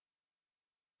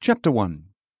Chapter 1.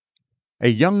 A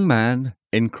Young Man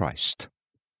in Christ.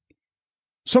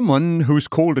 Someone who is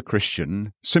called a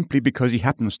Christian simply because he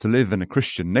happens to live in a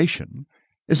Christian nation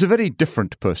is a very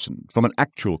different person from an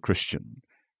actual Christian,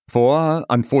 for,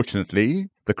 unfortunately,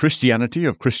 the Christianity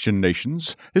of Christian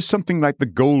nations is something like the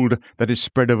gold that is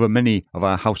spread over many of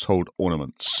our household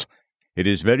ornaments. It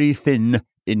is very thin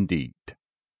indeed.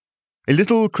 A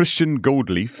little Christian gold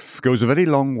leaf goes a very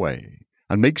long way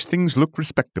and makes things look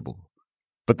respectable.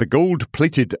 But the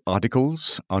gold-plated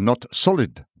articles are not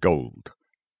solid gold.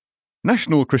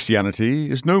 National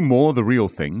Christianity is no more the real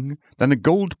thing than a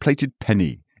gold-plated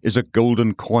penny is a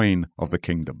golden coin of the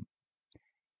kingdom.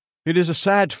 It is a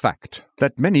sad fact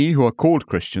that many who are called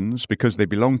Christians because they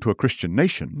belong to a Christian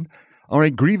nation are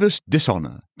a grievous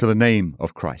dishonor to the name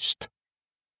of Christ.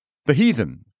 The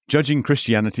heathen, judging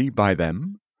Christianity by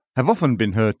them, have often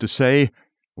been heard to say,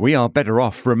 "We are better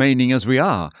off remaining as we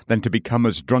are than to become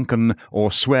as drunken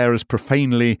or swear as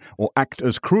profanely or act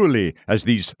as cruelly as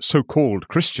these so-called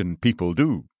Christian people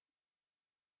do."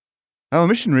 Our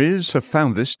missionaries have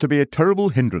found this to be a terrible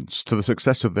hindrance to the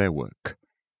success of their work.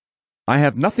 I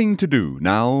have nothing to do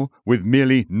now with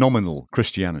merely nominal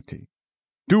Christianity.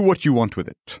 Do what you want with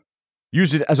it.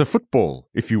 Use it as a football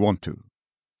if you want to.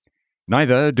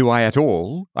 Neither do I at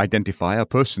all identify a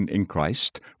person in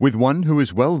Christ with one who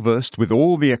is well versed with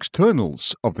all the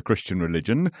externals of the Christian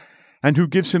religion and who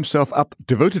gives himself up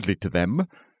devotedly to them,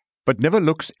 but never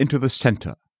looks into the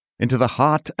center, into the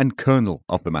heart and kernel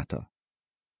of the matter.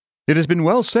 It has been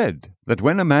well said that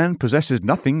when a man possesses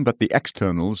nothing but the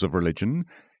externals of religion,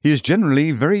 he is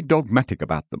generally very dogmatic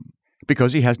about them,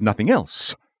 because he has nothing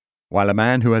else, while a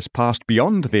man who has passed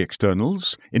beyond the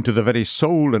externals into the very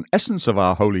soul and essence of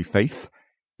our holy faith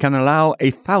can allow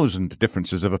 1,000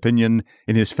 differences of opinion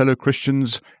in his fellow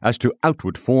Christians as to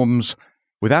outward forms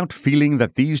without feeling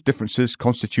that these differences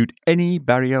constitute any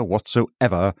barrier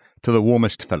whatsoever to the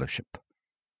warmest fellowship.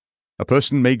 A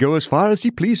person may go as far as he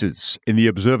pleases in the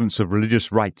observance of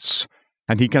religious rites,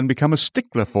 and he can become a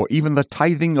stickler for even the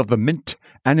tithing of the mint,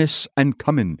 anise, and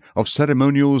cumin of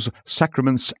ceremonials,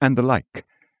 sacraments, and the like,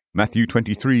 Matthew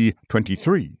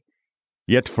 23:23.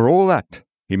 Yet for all that,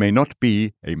 he may not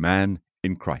be a man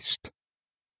in Christ.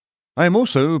 I am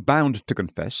also bound to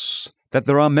confess that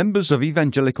there are members of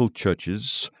evangelical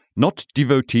churches, not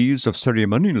devotees of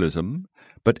ceremonialism,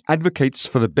 but advocates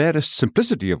for the barest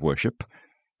simplicity of worship,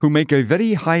 who make a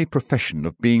very high profession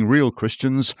of being real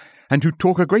Christians and who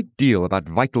talk a great deal about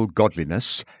vital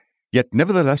godliness, yet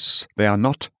nevertheless they are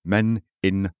not men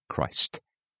in Christ.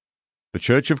 The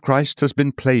Church of Christ has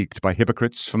been plagued by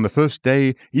hypocrites from the first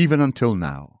day even until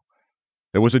now.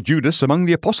 There was a Judas among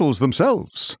the apostles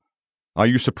themselves. Are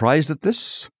you surprised at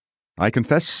this? I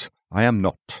confess I am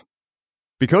not.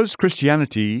 Because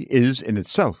Christianity is in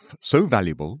itself so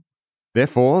valuable,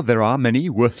 therefore there are many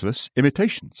worthless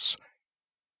imitations.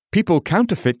 People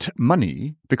counterfeit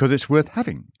money because it's worth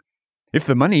having. If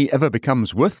the money ever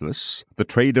becomes worthless, the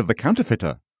trade of the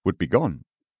counterfeiter would be gone.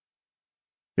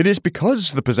 It is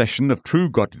because the possession of true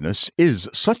godliness is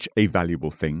such a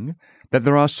valuable thing that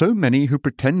there are so many who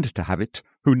pretend to have it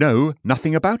who know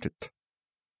nothing about it.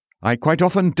 I quite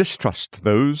often distrust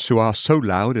those who are so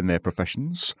loud in their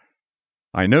professions.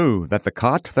 I know that the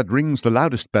cart that rings the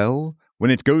loudest bell,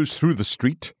 when it goes through the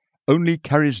street, only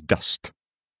carries dust.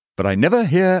 But I never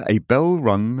hear a bell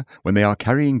rung when they are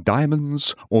carrying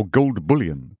diamonds or gold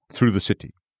bullion through the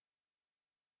city.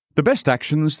 The best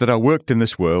actions that are worked in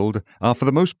this world are for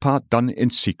the most part done in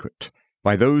secret,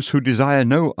 by those who desire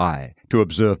no eye to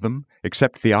observe them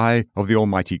except the eye of the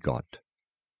Almighty God.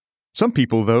 Some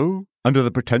people, though, under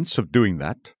the pretense of doing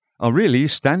that, are really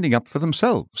standing up for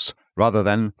themselves rather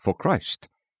than for Christ.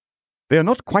 They are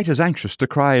not quite as anxious to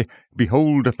cry,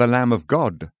 "Behold the Lamb of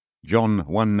God," John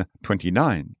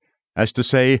 1:29, as to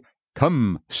say,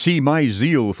 "Come, see my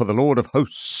zeal for the Lord of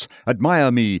hosts, admire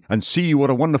me, and see what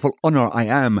a wonderful honor I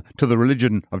am to the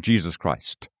religion of Jesus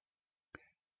Christ."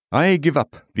 I give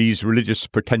up these religious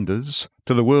pretenders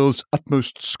to the world's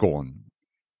utmost scorn.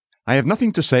 I have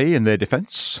nothing to say in their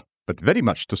defense, but very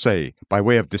much to say by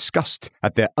way of disgust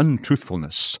at their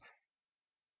untruthfulness.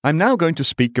 I am now going to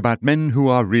speak about men who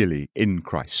are really in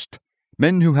Christ,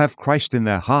 men who have Christ in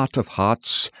their heart of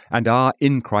hearts and are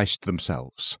in Christ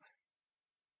themselves.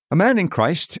 A man in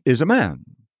Christ is a man,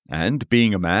 and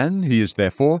being a man, he is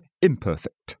therefore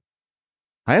imperfect.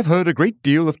 I have heard a great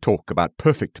deal of talk about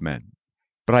perfect men,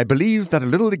 but I believe that a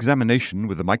little examination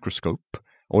with a microscope,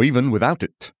 or even without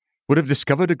it, would have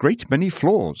discovered a great many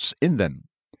flaws in them,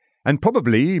 and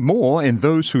probably more in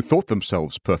those who thought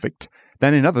themselves perfect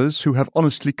than in others who have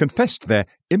honestly confessed their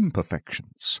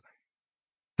imperfections.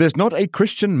 There's not a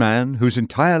Christian man whose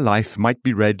entire life might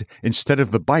be read instead of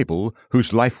the Bible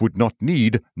whose life would not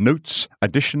need notes,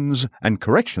 additions, and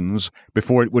corrections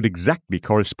before it would exactly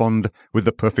correspond with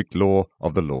the perfect law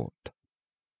of the Lord.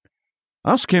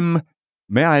 Ask him,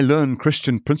 "May I learn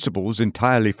Christian principles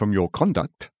entirely from your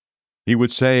conduct?" He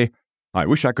would say, "I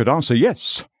wish I could answer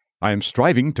yes. I am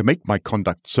striving to make my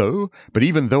conduct so, but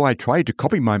even though I try to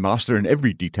copy my master in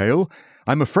every detail,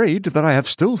 I'm afraid that I have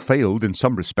still failed in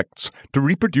some respects to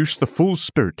reproduce the full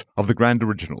spirit of the grand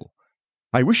original.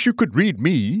 I wish you could read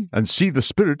me and see the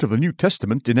spirit of the New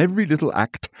Testament in every little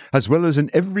act as well as in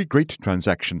every great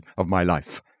transaction of my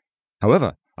life.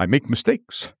 However, I make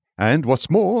mistakes, and what's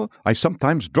more, I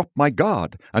sometimes drop my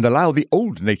guard and allow the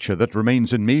old nature that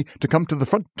remains in me to come to the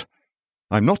front.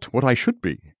 I'm not what I should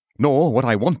be, nor what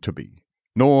I want to be,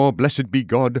 nor, blessed be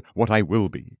God, what I will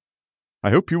be. I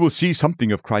hope you will see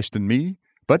something of Christ in me,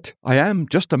 but I am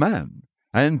just a man,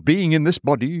 and being in this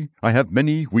body, I have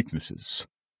many weaknesses."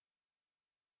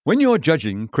 When you're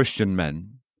judging Christian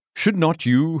men, should not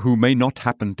you, who may not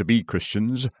happen to be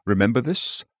Christians, remember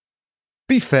this?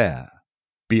 Be fair.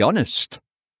 Be honest.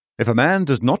 If a man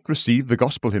does not receive the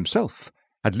gospel himself,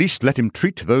 at least let him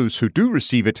treat those who do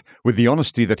receive it with the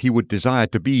honesty that he would desire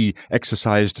to be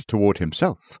exercised toward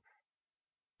himself.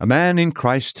 A man in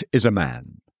Christ is a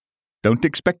man. Don't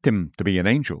expect him to be an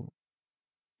angel.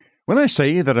 When I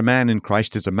say that a man in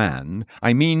Christ is a man,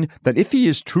 I mean that if he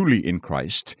is truly in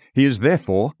Christ, he is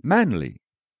therefore manly.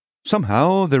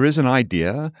 Somehow there is an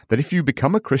idea that if you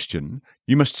become a Christian,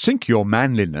 you must sink your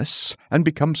manliness and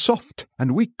become soft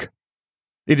and weak.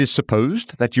 It is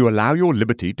supposed that you allow your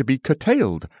liberty to be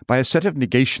curtailed by a set of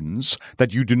negations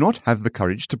that you do not have the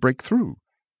courage to break through,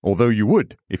 although you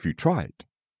would if you tried.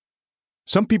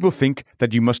 Some people think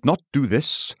that you must not do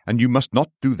this and you must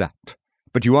not do that,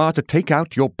 but you are to take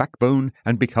out your backbone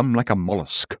and become like a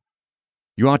mollusk.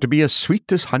 You are to be as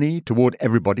sweet as honey toward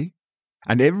everybody,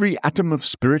 and every atom of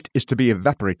spirit is to be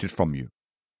evaporated from you.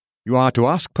 You are to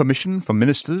ask permission from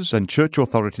ministers and church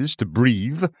authorities to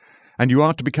breathe, and you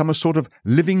are to become a sort of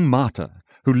living martyr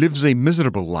who lives a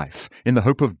miserable life in the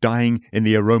hope of dying in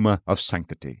the aroma of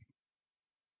sanctity.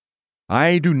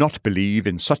 I do not believe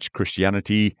in such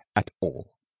Christianity at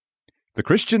all. The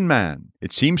Christian man,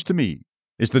 it seems to me,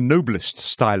 is the noblest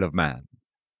style of man.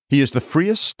 He is the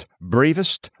freest,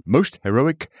 bravest, most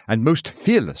heroic, and most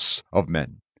fearless of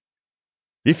men.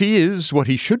 If he is what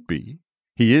he should be,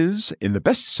 he is, in the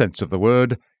best sense of the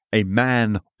word, a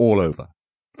man all over,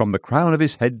 from the crown of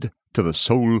his head to the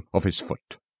sole of his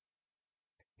foot.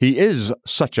 He is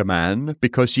such a man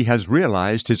because he has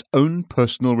realized his own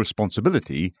personal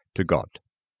responsibility to God.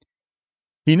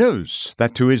 He knows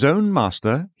that to his own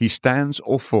master he stands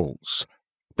or falls,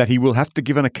 that he will have to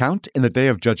give an account in the day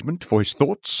of judgment for his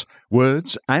thoughts,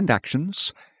 words, and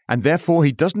actions, and therefore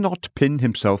he does not pin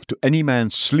himself to any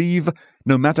man's sleeve,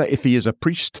 no matter if he is a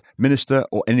priest, minister,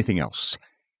 or anything else.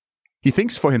 He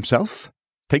thinks for himself,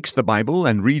 takes the Bible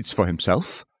and reads for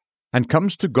himself, and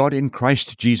comes to God in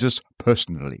Christ Jesus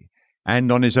personally, and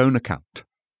on his own account.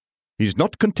 He is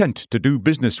not content to do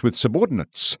business with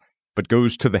subordinates, but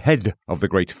goes to the head of the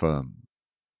great firm.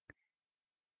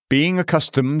 Being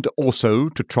accustomed also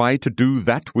to try to do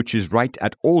that which is right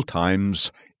at all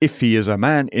times, if he is a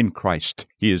man in Christ,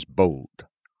 he is bold.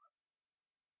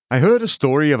 I heard a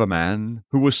story of a man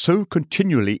who was so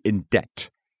continually in debt,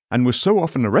 and was so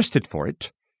often arrested for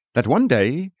it, that one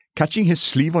day, catching his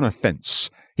sleeve on a fence,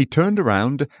 he turned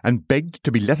around and begged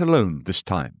to be let alone this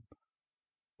time.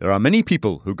 There are many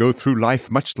people who go through life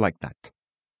much like that.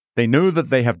 They know that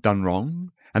they have done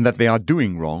wrong, and that they are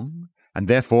doing wrong, and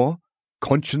therefore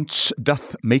conscience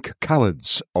doth make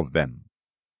cowards of them.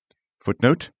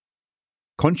 Footnote: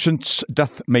 Conscience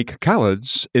doth make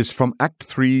cowards is from Act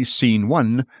 3, Scene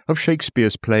 1 of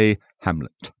Shakespeare's play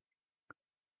Hamlet.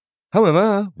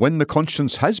 However, when the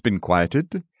conscience has been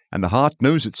quieted, and the heart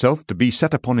knows itself to be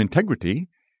set upon integrity,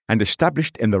 and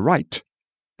established in the right,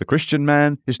 the Christian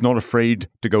man is not afraid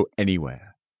to go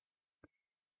anywhere.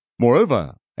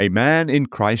 Moreover, a man in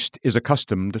Christ is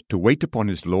accustomed to wait upon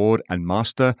his Lord and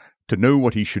Master to know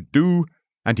what he should do,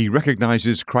 and he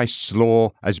recognizes Christ's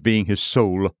law as being his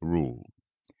sole rule.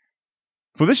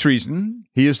 For this reason,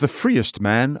 he is the freest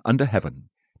man under heaven,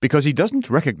 because he doesn't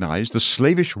recognize the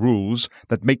slavish rules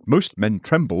that make most men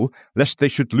tremble lest they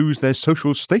should lose their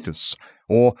social status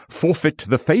or forfeit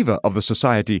the favor of the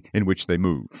society in which they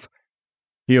move.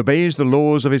 He obeys the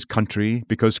laws of his country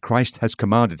because Christ has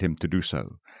commanded him to do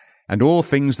so, and all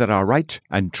things that are right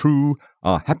and true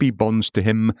are happy bonds to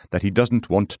him that he doesn't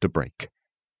want to break.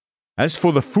 As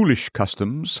for the foolish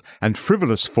customs and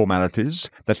frivolous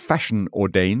formalities that fashion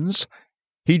ordains,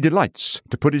 He delights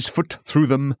to put his foot through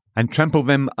them and trample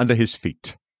them under his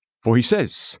feet. For he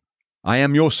says, I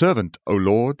am your servant, O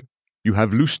Lord. You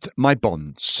have loosed my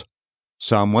bonds.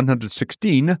 Psalm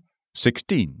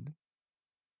 116:16.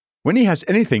 When he has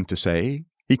anything to say,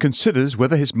 he considers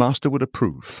whether his master would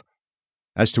approve.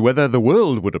 As to whether the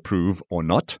world would approve or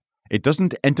not, it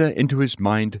doesn't enter into his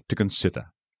mind to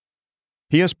consider.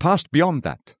 He has passed beyond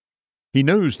that. He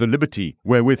knows the liberty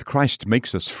wherewith Christ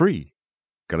makes us free.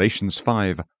 Galatians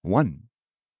 5:1.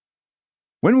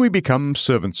 When we become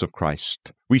servants of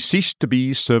Christ, we cease to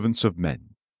be servants of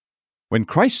men. When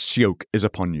Christ's yoke is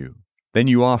upon you, then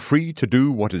you are free to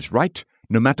do what is right,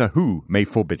 no matter who may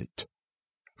forbid it.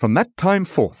 From that time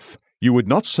forth, you would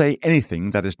not say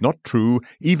anything that is not true,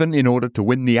 even in order to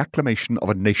win the acclamation of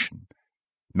a nation.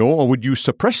 Nor would you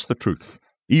suppress the truth,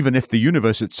 even if the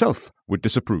universe itself would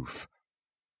disapprove.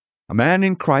 A man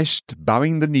in Christ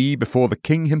bowing the knee before the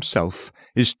King himself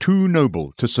is too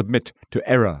noble to submit to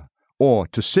error or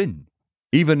to sin,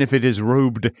 even if it is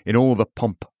robed in all the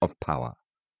pomp of power.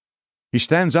 He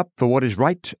stands up for what is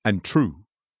right and true,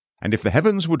 and if the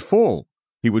heavens would fall,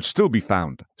 he would still be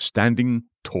found standing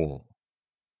tall.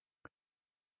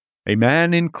 A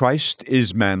man in Christ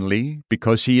is manly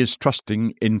because he is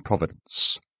trusting in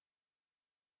providence.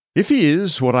 If he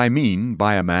is what I mean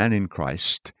by a man in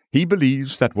Christ, he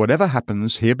believes that whatever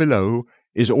happens here below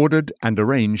is ordered and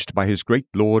arranged by his great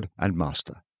Lord and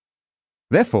Master.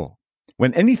 Therefore,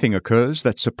 when anything occurs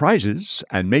that surprises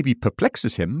and maybe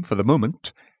perplexes him for the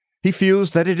moment, he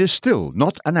feels that it is still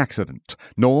not an accident,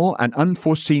 nor an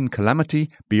unforeseen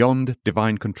calamity beyond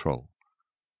divine control.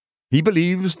 He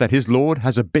believes that his Lord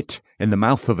has a bit in the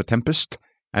mouth of the tempest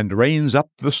and reins up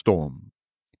the storm.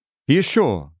 He is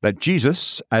sure that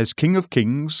Jesus, as King of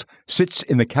Kings, sits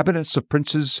in the cabinets of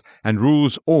princes and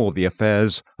rules all the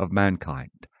affairs of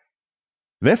mankind.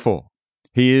 Therefore,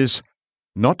 he is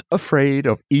not afraid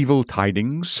of evil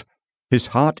tidings. His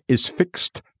heart is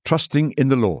fixed, trusting in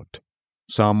the Lord.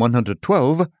 Psalm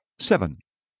 112:7.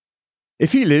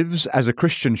 If he lives as a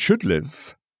Christian should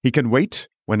live, he can wait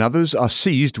when others are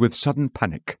seized with sudden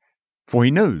panic, for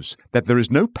he knows that there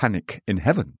is no panic in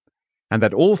heaven, and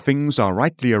that all things are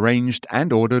rightly arranged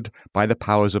and ordered by the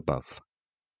powers above.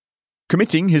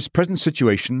 Committing his present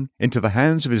situation into the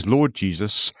hands of his Lord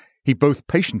Jesus, he both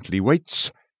patiently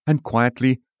waits and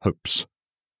quietly hopes.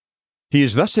 He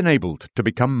is thus enabled to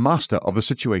become master of the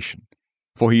situation,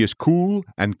 for he is cool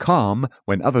and calm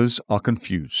when others are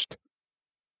confused.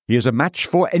 He is a match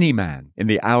for any man in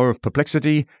the hour of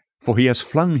perplexity, for he has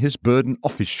flung his burden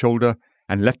off his shoulder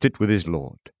and left it with his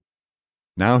Lord.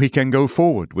 Now he can go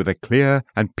forward with a clear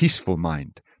and peaceful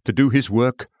mind to do his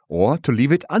work or to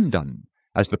leave it undone,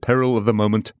 as the peril of the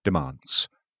moment demands.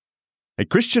 A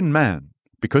Christian man,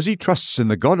 because he trusts in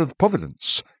the God of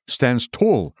providence, stands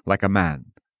tall like a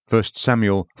man, 1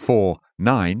 Samuel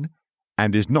 4:9,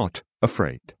 and is not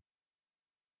afraid.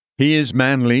 He is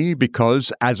manly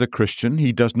because, as a Christian,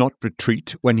 he does not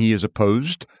retreat when he is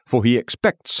opposed, for he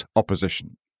expects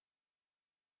opposition.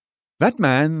 That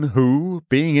man who,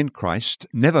 being in Christ,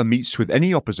 never meets with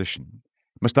any opposition,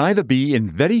 must either be in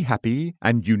very happy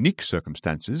and unique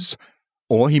circumstances,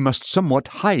 or he must somewhat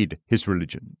hide his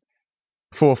religion.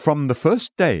 For from the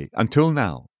first day until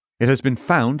now, it has been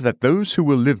found that those who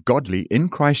will live godly in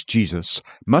Christ Jesus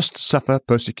must suffer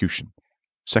persecution.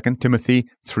 2 Timothy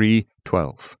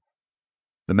 3:12.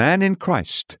 The man in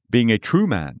Christ, being a true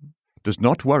man, does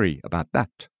not worry about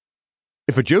that.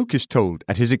 If a joke is told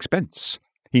at his expense,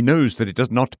 he knows that it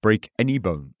does not break any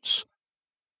bones.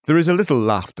 There is a little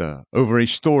laughter over a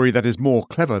story that is more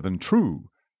clever than true,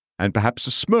 and perhaps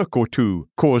a smirk or two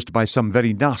caused by some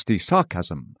very nasty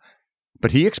sarcasm.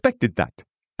 But he expected that,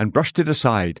 and brushed it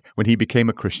aside when he became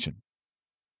a Christian.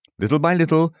 Little by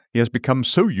little, he has become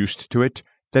so used to it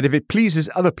that if it pleases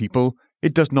other people,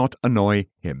 it does not annoy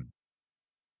him.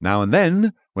 Now and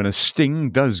then, when a sting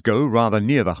does go rather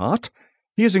near the heart,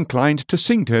 he is inclined to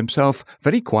sing to himself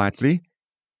very quietly,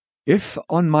 "If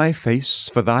on my face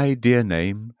for thy dear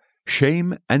name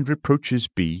shame and reproaches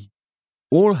be,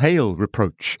 all hail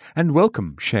reproach and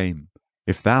welcome shame,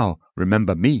 if thou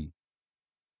remember me."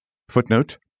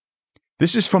 Footnote: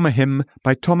 This is from a hymn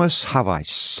by Thomas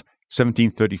Haweis,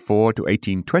 1734 to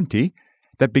 1820,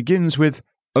 that begins with,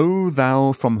 "O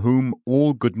thou from whom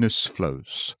all goodness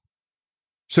flows."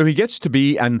 So he gets to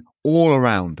be an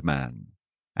all-around man,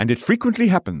 and it frequently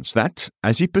happens that,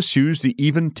 as he pursues the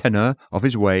even tenor of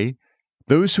his way,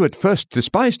 those who at first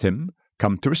despised him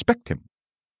come to respect him.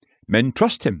 Men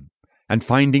trust him, and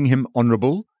finding him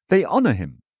honourable, they honour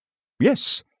him.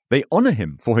 Yes, they honour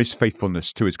him for his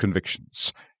faithfulness to his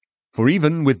convictions. For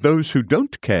even with those who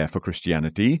don't care for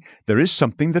Christianity, there is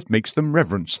something that makes them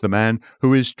reverence the man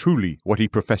who is truly what he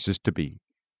professes to be.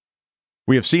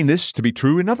 We have seen this to be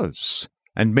true in others,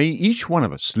 and may each one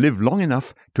of us live long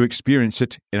enough to experience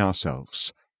it in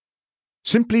ourselves.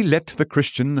 Simply let the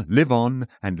Christian live on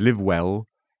and live well,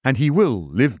 and he will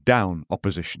live down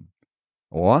opposition.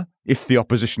 Or, if the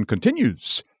opposition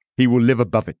continues, he will live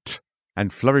above it,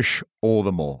 and flourish all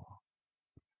the more.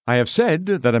 I have said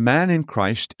that a man in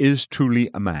Christ is truly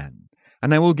a man,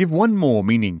 and I will give one more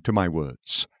meaning to my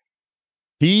words.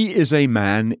 He is a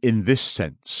man in this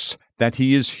sense, that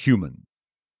he is human.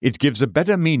 It gives a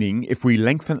better meaning if we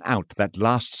lengthen out that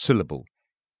last syllable.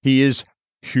 He is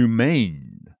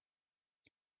humane.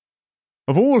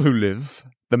 Of all who live,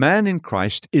 the man in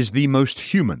Christ is the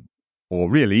most human, or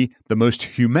really the most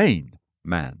humane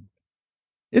man.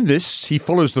 In this he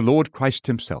follows the Lord Christ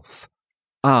himself.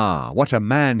 Ah, what a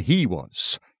man he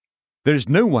was! There is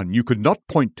no one you could not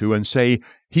point to and say,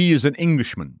 he is an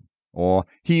Englishman, or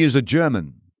he is a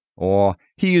German, or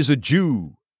he is a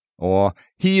Jew, or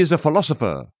he is a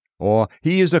philosopher, or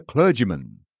he is a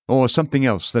clergyman, or something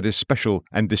else that is special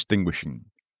and distinguishing.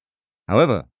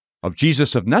 However, of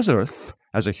Jesus of Nazareth,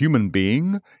 as a human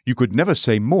being, you could never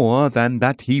say more than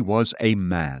that he was a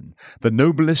man, the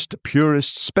noblest,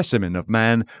 purest specimen of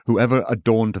man who ever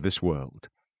adorned this world.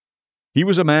 He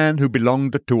was a man who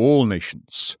belonged to all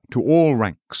nations, to all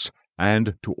ranks,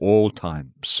 and to all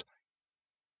times.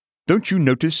 Don't you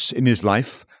notice in his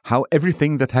life how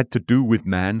everything that had to do with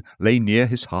man lay near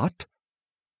his heart?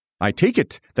 I take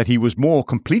it that he was more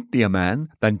completely a man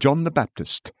than John the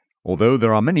Baptist, although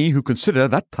there are many who consider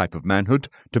that type of manhood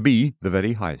to be the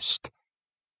very highest.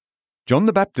 John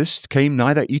the Baptist came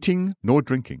neither eating nor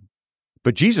drinking,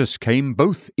 but Jesus came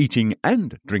both eating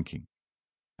and drinking.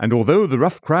 And although the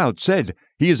rough crowd said,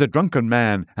 he is a drunken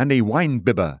man and a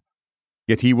wine-bibber,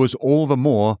 yet he was all the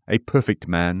more a perfect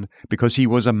man, because he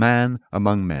was a man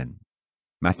among men.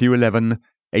 Matthew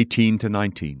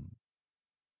 11:18-19.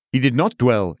 He did not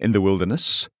dwell in the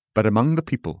wilderness, but among the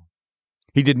people.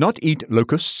 He did not eat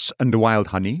locusts and wild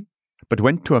honey, but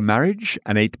went to a marriage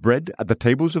and ate bread at the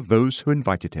tables of those who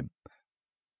invited him.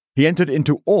 He entered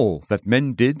into all that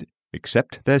men did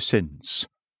except their sins.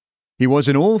 He was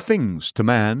in all things to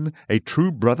man a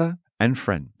true brother and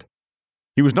friend.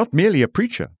 He was not merely a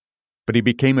preacher, but he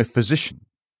became a physician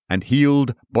and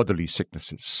healed bodily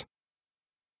sicknesses.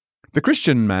 The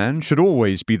Christian man should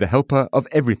always be the helper of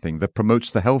everything that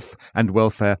promotes the health and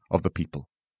welfare of the people.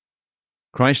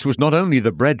 Christ was not only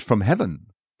the bread from heaven,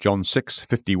 John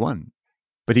 6:51,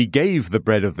 but he gave the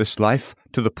bread of this life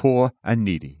to the poor and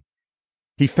needy.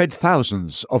 He fed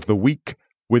thousands of the weak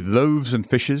with loaves and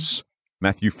fishes,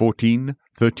 Matthew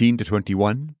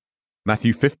 14:13-21,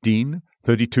 Matthew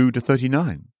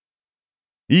 15:32-39.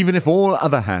 Even if all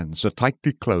other hands are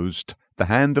tightly closed, the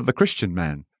hand of the Christian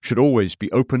man should always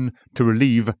be open to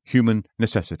relieve human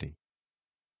necessity.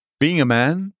 Being a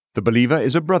man, the believer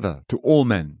is a brother to all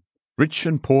men, rich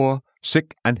and poor,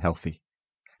 sick and healthy,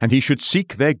 and he should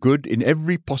seek their good in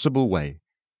every possible way,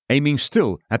 aiming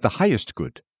still at the highest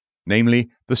good, namely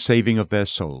the saving of their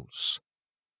souls.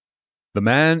 The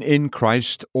man in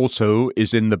Christ also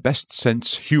is in the best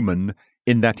sense human,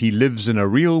 in that he lives in a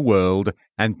real world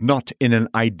and not in an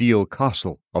ideal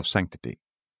castle of sanctity.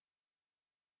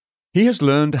 He has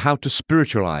learned how to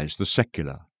spiritualize the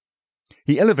secular.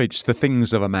 He elevates the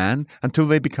things of a man until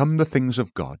they become the things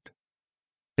of God.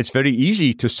 It's very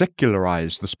easy to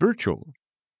secularize the spiritual.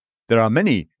 There are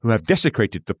many who have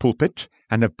desecrated the pulpit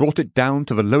and have brought it down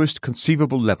to the lowest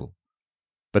conceivable level.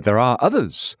 But there are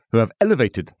others who have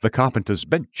elevated the carpenter's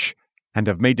bench and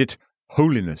have made it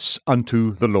holiness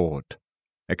unto the Lord.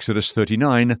 Exodus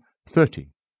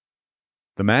 39:30.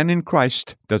 The man in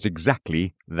Christ does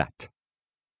exactly that.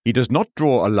 He does not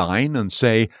draw a line and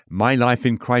say, my life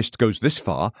in Christ goes this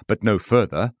far, but no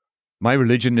further. My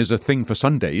religion is a thing for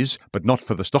Sundays, but not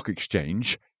for the stock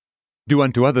exchange. Do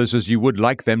unto others as you would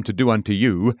like them to do unto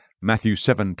you, Matthew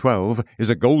 7:12, is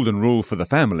a golden rule for the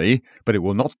family, but it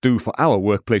will not do for our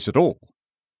workplace at all.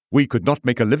 We could not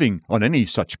make a living on any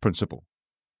such principle.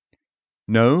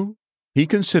 No, he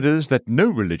considers that no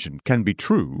religion can be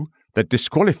true that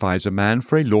disqualifies a man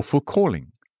for a lawful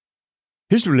calling.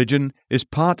 His religion is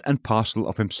part and parcel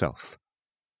of himself.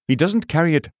 He doesn't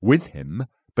carry it with him,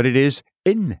 but it is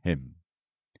in him.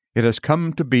 It has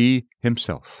come to be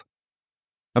himself.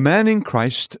 A man in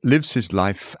Christ lives his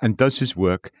life and does his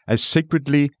work as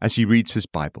sacredly as he reads his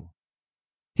Bible.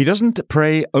 He doesn't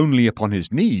pray only upon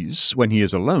his knees when he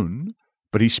is alone,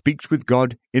 but he speaks with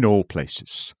God in all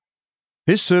places.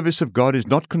 His service of God is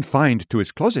not confined to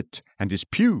his closet and his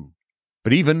pew,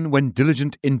 But even when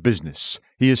diligent in business,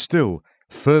 he is still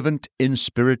fervent in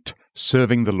spirit,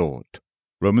 serving the Lord.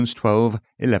 Romans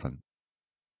 12:11.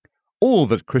 All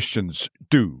that Christians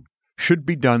do should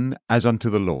be done as unto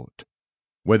the Lord,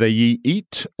 whether ye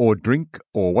eat or drink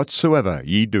or whatsoever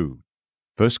ye do.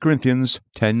 1 Corinthians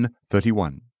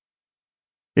 10:31.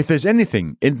 If there's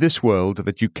anything in this world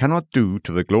that you cannot do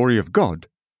to the glory of God,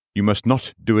 you must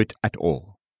not do it at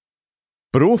all.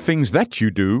 But all things that you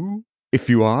do, if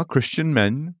you are Christian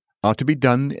men, are to be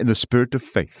done in the spirit of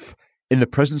faith, in the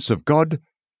presence of God,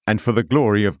 and for the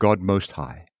glory of God Most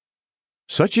High.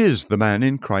 Such is the man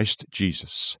in Christ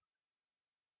Jesus.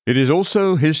 It is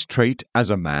also his trait as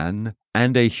a man,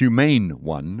 and a humane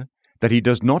one, that he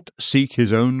does not seek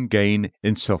his own gain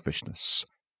in selfishness.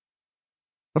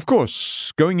 Of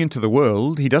course, going into the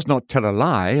world, he does not tell a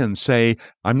lie and say,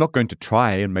 "I'm not going to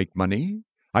try and make money.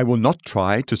 I will not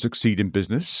try to succeed in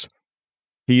business."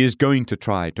 He is going to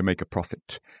try to make a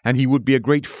profit, and he would be a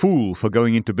great fool for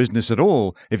going into business at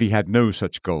all if he had no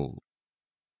such goal.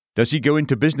 Does he go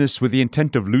into business with the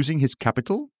intent of losing his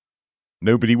capital?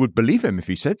 Nobody would believe him if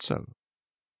he said so.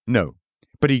 No,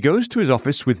 but he goes to his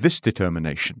office with this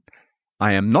determination: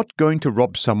 I am not going to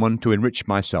rob someone to enrich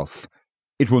myself.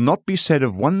 It will not be said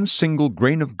of one single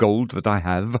grain of gold that I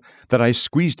have that I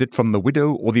squeezed it from the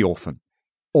widow or the orphan,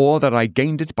 or that I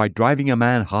gained it by driving a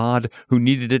man hard who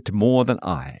needed it more than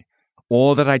I,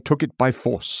 or that I took it by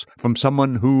force from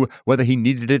someone who, whether he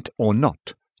needed it or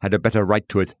not, had a better right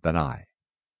to it than I.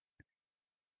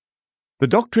 The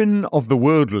doctrine of the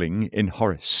worldling in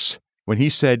Horace, when he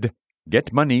said,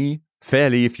 "Get money,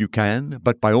 fairly if you can,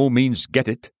 but by all means get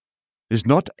it," is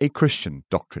not a Christian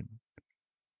doctrine.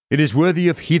 It is worthy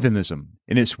of heathenism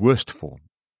in its worst form.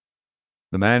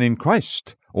 The man in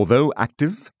Christ, although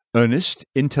active, earnest,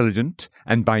 intelligent,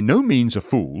 and by no means a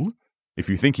fool, if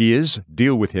you think he is,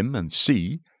 deal with him and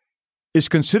see, is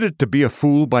considered to be a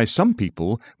fool by some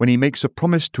people when he makes a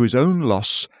promise to his own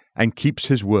loss and keeps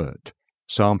his word,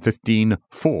 Psalm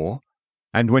 15:4,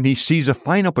 and when he sees a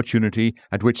fine opportunity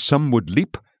at which some would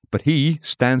leap, but he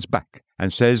stands back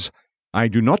and says, "I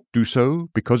do not do so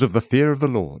because of the fear of the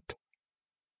Lord."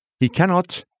 He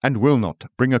cannot and will not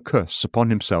bring a curse upon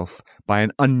himself by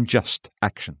an unjust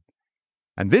action.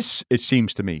 And this, it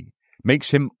seems to me,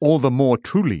 makes him all the more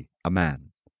truly a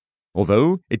man,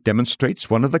 although it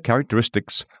demonstrates one of the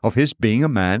characteristics of his being a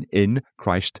man in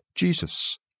Christ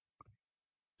Jesus.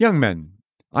 Young men,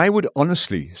 I would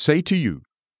honestly say to you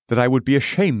that I would be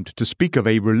ashamed to speak of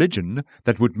a religion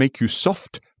that would make you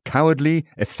soft, cowardly,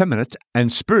 effeminate,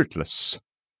 and spiritless,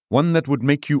 one that would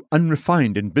make you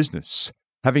unrefined in business,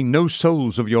 having no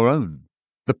souls of your own,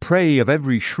 the prey of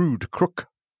every shrewd crook.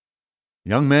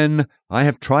 Young men, I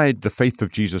have tried the faith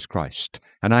of Jesus Christ,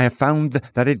 and I have found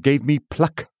that it gave me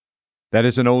pluck. That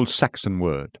is an old Saxon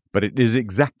word, but it is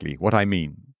exactly what I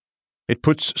mean. It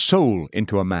puts soul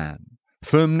into a man,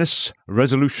 firmness,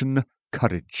 resolution,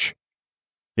 courage.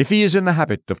 If he is in the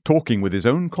habit of talking with his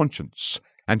own conscience,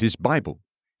 and his Bible,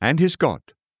 and his God,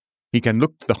 he can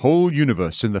look the whole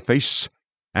universe in the face,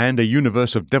 and a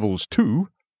universe of devils too,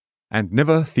 and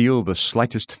never feel the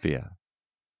slightest fear.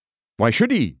 Why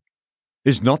should he?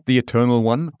 Is not the Eternal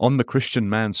One on the Christian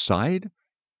man's side?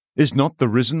 Is not the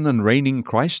risen and reigning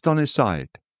Christ on his side?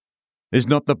 Is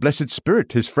not the blessed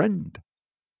Spirit his friend?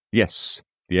 Yes,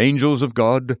 the angels of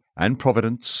God, and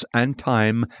providence, and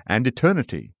time, and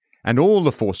eternity, and all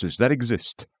the forces that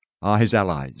exist, are his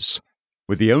allies,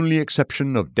 with the only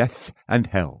exception of death and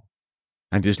hell.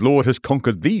 And his Lord has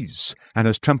conquered these, and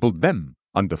has trampled them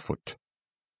underfoot.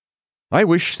 I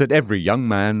wish that every young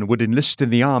man would enlist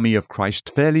in the army of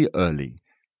Christ fairly early,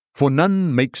 for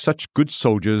none make such good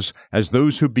soldiers as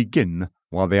those who begin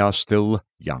while they are still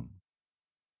young.